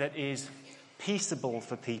a way that is peaceable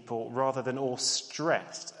for people rather than all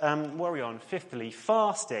stressed. Where are we on? Fifthly,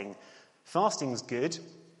 fasting. Fasting's good.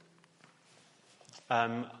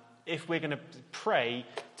 If we're going to pray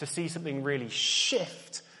to see something really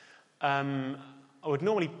shift, I would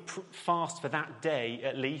normally fast for that day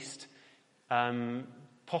at least,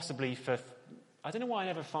 possibly for... I don't know why I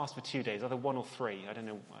never fast for 2 days, either 1 or 3. I don't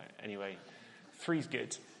know. Anyway, 3's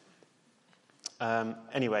good.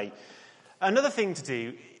 Anyway, another thing to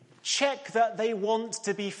do, check that they want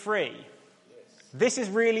to be free. This is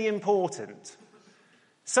really important.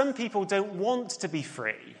 Some people don't want to be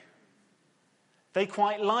free. They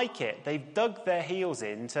quite like it. They've dug their heels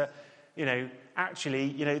in to actually,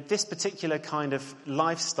 this particular kind of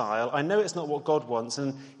lifestyle, I know it's not what God wants,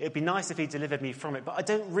 and it'd be nice if he delivered me from it, but I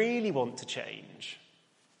don't really want to change.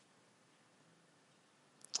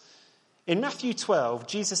 In Matthew 12,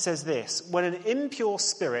 Jesus says this: when an impure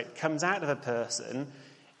spirit comes out of a person,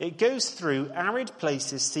 it goes through arid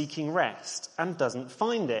places seeking rest and doesn't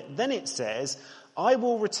find it. Then it says, I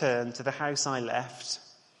will return to the house I left.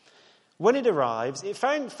 When it arrives, it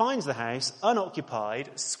finds the house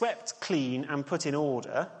unoccupied, swept clean and put in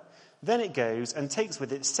order. Then it goes and takes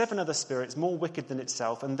with it 7 other spirits more wicked than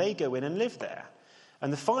itself, and they go in and live there.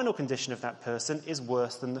 And the final condition of that person is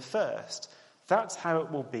worse than the first. That's how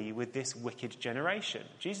it will be with this wicked generation.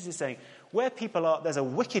 Jesus is saying, where people are, there's a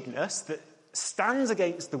wickedness that stands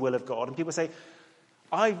against the will of God, and people say,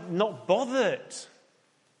 I'm not bothered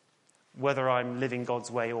whether I'm living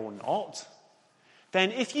God's way or not.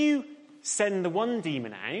 Then if you send the one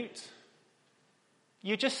demon out,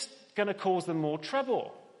 you're just going to cause them more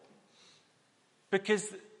trouble.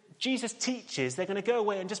 Because Jesus teaches they're going to go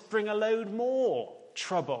away and just bring a load more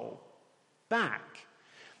trouble back.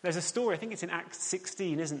 There's a story, I think it's in Acts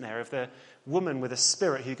 16, isn't there, of the woman with a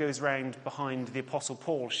spirit who goes round behind the Apostle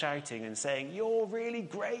Paul shouting and saying, you're really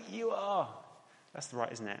great, you are. That's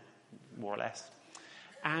right, isn't it? More or less.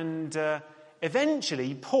 And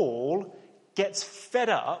eventually Paul gets fed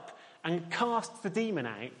up and casts the demon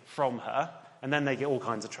out from her, and then they get all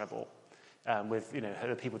kinds of trouble with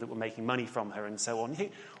the people that were making money from her and so on. You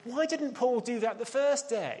think, why didn't Paul do that the first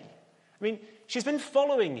day? I mean, she's been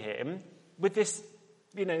following him with this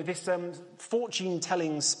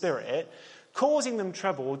fortune-telling spirit, causing them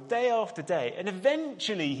trouble day after day, and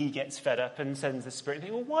eventually he gets fed up and sends the spirit and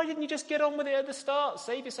thinks, well, why didn't you just get on with it at the start?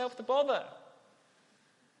 Save yourself the bother.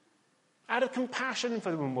 Out of compassion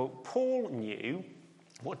for them, Paul knew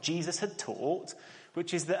what Jesus had taught,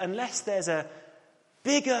 which is that unless there's a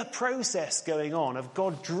bigger process going on of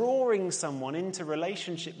God drawing someone into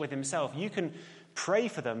relationship with himself, you can pray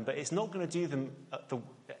for them, but it's not going to do them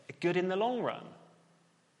good in the long run.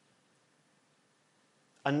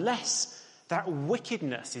 Unless that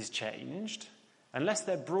wickedness is changed, unless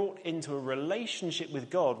they're brought into a relationship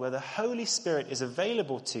with God where the Holy Spirit is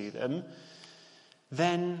available to them,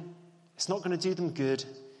 then it's not going to do them good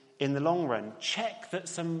in the long run. Check that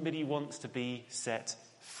somebody wants to be set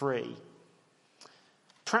free.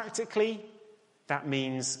 Practically, that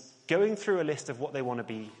means going through a list of what they want to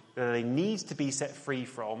be, that they need to be set free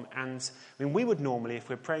from. And we would normally, if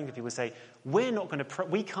we're praying for people, say,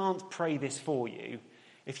 we can't pray this for you.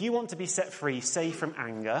 If you want to be set free, say from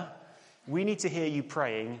anger, we need to hear you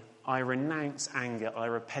praying, I renounce anger, I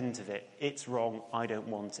repent of it, it's wrong, I don't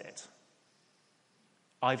want it.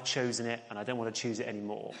 I've chosen it and I don't want to choose it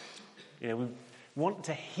anymore. We want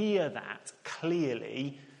to hear that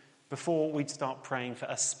clearly before we start praying for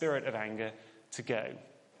a spirit of anger to go.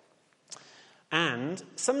 And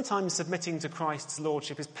sometimes submitting to Christ's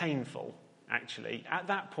lordship is painful, actually. At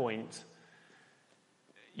that point,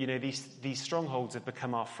 these strongholds have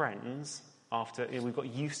become our friends after we've got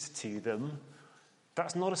used to them.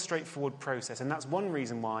 That's not a straightforward process, and that's one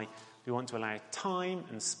reason why we want to allow time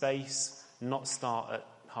and space, not start at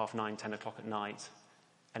 9:30, 10 o'clock at night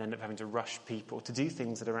and end up having to rush people to do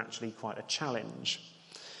things that are actually quite a challenge.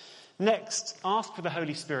 Next, ask for the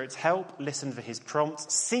Holy Spirit's help, listen for his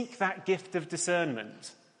prompts, seek that gift of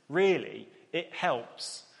discernment. Really, it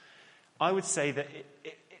helps. I would say that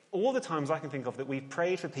all the times I can think of that we've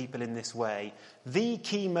prayed for people in this way, the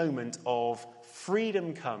key moment of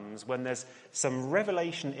freedom comes when there's some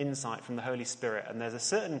revelation insight from the Holy Spirit and there's a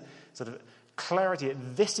certain sort of clarity.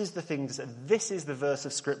 This is the thing to say. This is the verse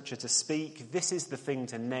of Scripture to speak. This is the thing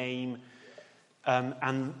to name.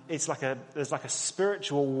 And it's there's like a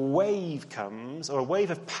spiritual wave comes, or a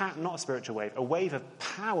wave of not a spiritual wave, a wave of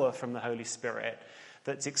power from the Holy Spirit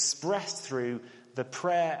that's expressed through the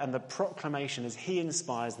prayer and the proclamation as he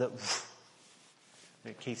inspires that.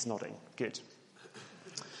 Keith's nodding. Good.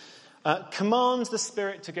 Command the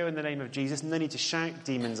Spirit to go in the name of Jesus. No need to shout.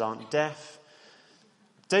 Demons aren't deaf.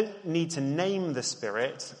 Don't need to name the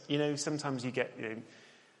Spirit. Sometimes you get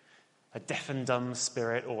a deaf and dumb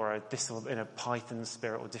spirit or a python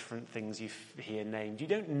spirit or different things you hear named. You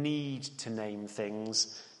don't need to name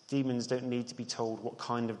things. Demons don't need to be told what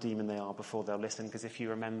kind of demon they are before they'll listen, because if you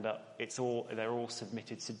remember, they're all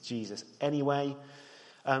submitted to Jesus anyway.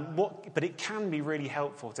 But it can be really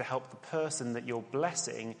helpful to help the person that you're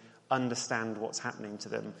blessing understand what's happening to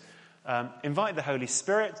them. Invite the Holy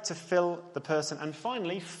Spirit to fill the person, and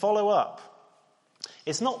finally, follow up.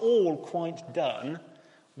 It's not all quite done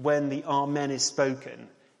when the Amen is spoken,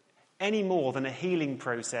 any more than a healing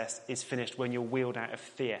process is finished when you're wheeled out of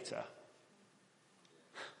theatre.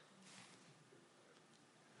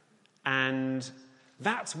 And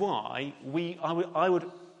that's why I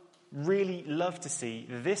would really love to see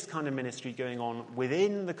this kind of ministry going on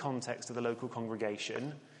within the context of the local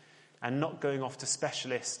congregation and not going off to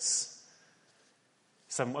specialists.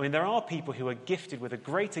 There are people who are gifted with a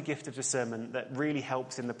greater gift of discernment that really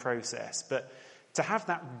helps in the process. But to have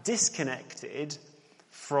that disconnected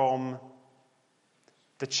from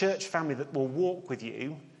the church family that will walk with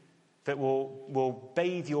you, that will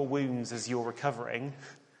bathe your wounds as you're recovering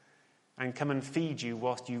and come and feed you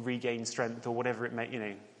whilst you regain strength or whatever it may,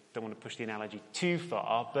 don't want to push the analogy too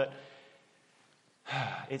far, but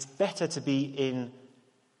it's better to be in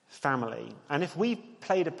family. And if we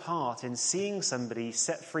played a part in seeing somebody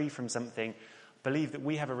set free from something, believe that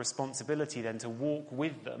we have a responsibility then to walk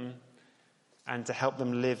with them and to help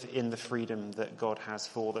them live in the freedom that God has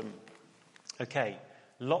for them. Okay,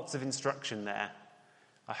 lots of instruction there.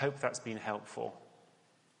 I hope that's been helpful.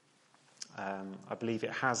 I believe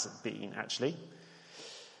it has been, actually.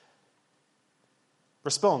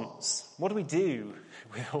 Response. What do we do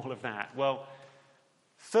with all of that? Well,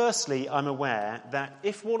 firstly, I'm aware that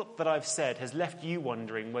if what that I've said has left you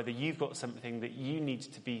wondering whether you've got something that you need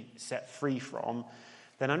to be set free from,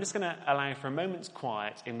 then I'm just going to allow for a moment's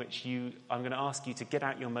quiet in which I'm going to ask you to get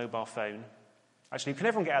out your mobile phone. Actually, can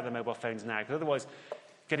everyone get out their mobile phones now? Because otherwise,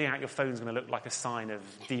 getting out your phone is going to look like a sign of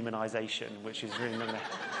demonization, which is really not going to...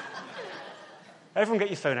 Everyone get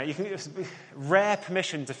your phone out. You can get rare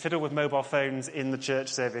permission to fiddle with mobile phones in the church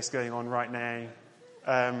service going on right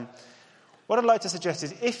now. What I'd like to suggest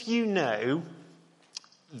is if you know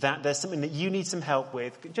that there's something that you need some help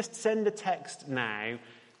with, just send a text now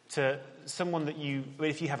to someone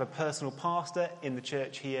if you have a personal pastor in the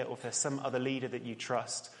church here, or if there's some other leader that you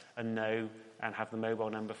trust and know and have the mobile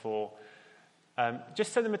number for,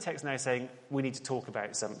 just send them a text now saying, we need to talk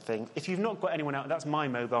about something. If you've not got anyone else, that's my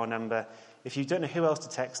mobile number. If you don't know who else to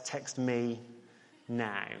text me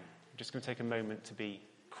now. I'm just going to take a moment to be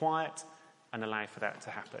quiet and allow for that to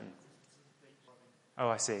happen. Oh,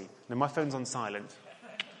 I see. No, my phone's on silent.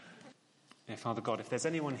 Yeah, Father God, if there's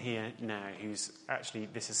anyone here now who's actually,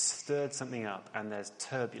 this has stirred something up and there's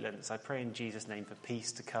turbulence, I pray in Jesus' name for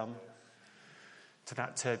peace to come to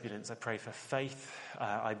that turbulence. I pray for faith.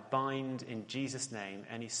 I bind in Jesus' name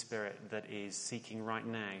any spirit that is seeking right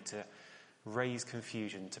now to raise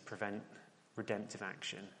confusion to prevent redemptive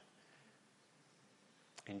action.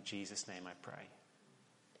 In Jesus' name I pray.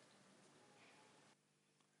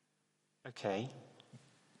 Okay,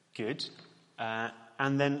 good.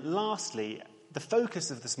 And then lastly, the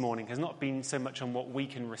focus of this morning has not been so much on what we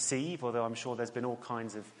can receive, although I'm sure there's been all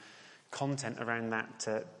kinds of content around that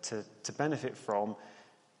to benefit from,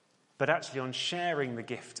 but actually on sharing the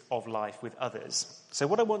gift of life with others. So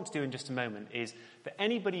what I want to do in just a moment is for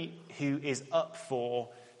anybody who is up for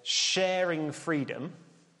sharing freedom,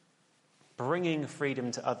 bringing freedom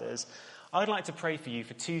to others, I'd like to pray for you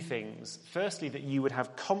for two things. Firstly, that you would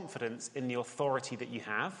have confidence in the authority that you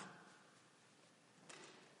have,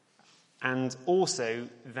 and also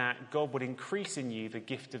that God would increase in you the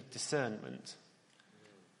gift of discernment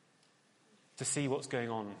to see what's going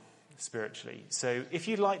on spiritually. So if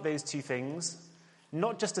you like those two things,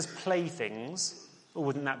 not just as playthings, or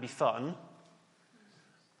wouldn't that be fun,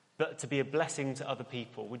 but to be a blessing to other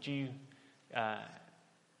people, would you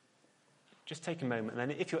just take a moment,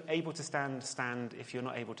 and then if you're able to stand, stand. If you're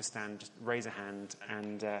not able to stand, just raise a hand,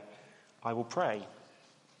 and I will pray.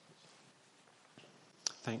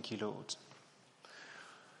 Thank you, Lord.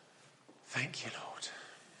 Thank you, Lord.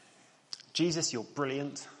 Jesus, you're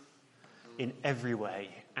brilliant in every way,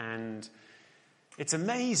 and it's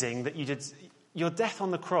amazing that your death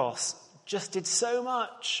on the cross just did so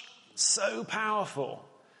much, so powerful,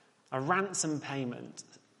 a ransom payment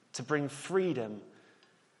to bring freedom.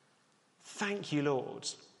 Thank you, Lord.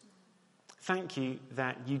 Thank you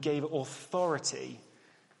that you gave authority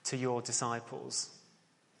to your disciples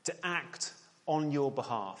to act on your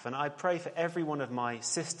behalf. And I pray for every one of my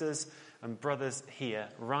sisters and brothers here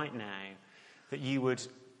right now that you would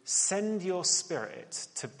send your Spirit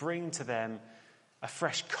to bring to them a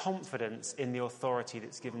fresh confidence in the authority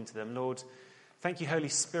that's given to them. Lord, thank you, Holy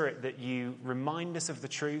Spirit, that you remind us of the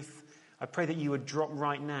truth. I pray that you would drop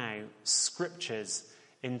right now scriptures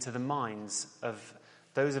into the minds of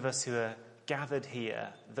those of us who are gathered here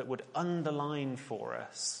that would underline for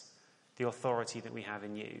us the authority that we have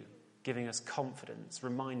in you, giving us confidence,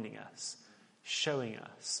 reminding us, showing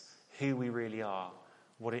us who we really are,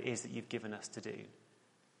 what it is that you've given us to do.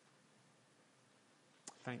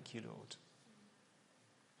 Thank you, Lord.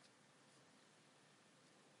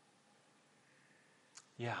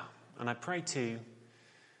 Yeah, and I pray too,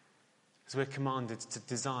 as we're commanded to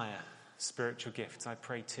desire spiritual gifts, I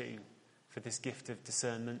pray too for this gift of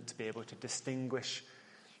discernment, to be able to distinguish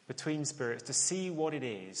between spirits, to see what it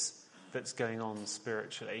is that's going on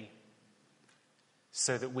spiritually,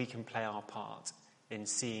 so that we can play our part in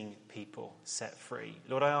seeing people set free.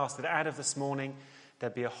 Lord, I ask that out of this morning,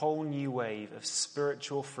 there'd be a whole new wave of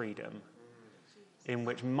spiritual freedom in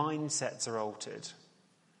which mindsets are altered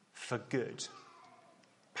for good.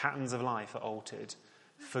 Patterns of life are altered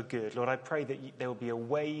for good. Lord, I pray that there will be a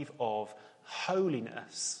wave of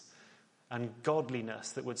holiness and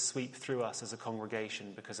godliness that would sweep through us as a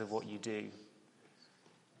congregation because of what you do.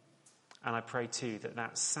 And I pray too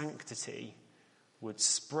that sanctity would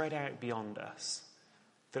spread out beyond us,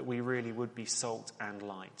 that we really would be salt and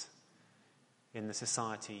light in the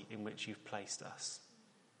society in which you've placed us.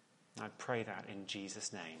 I pray that in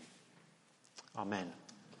Jesus' name. Amen.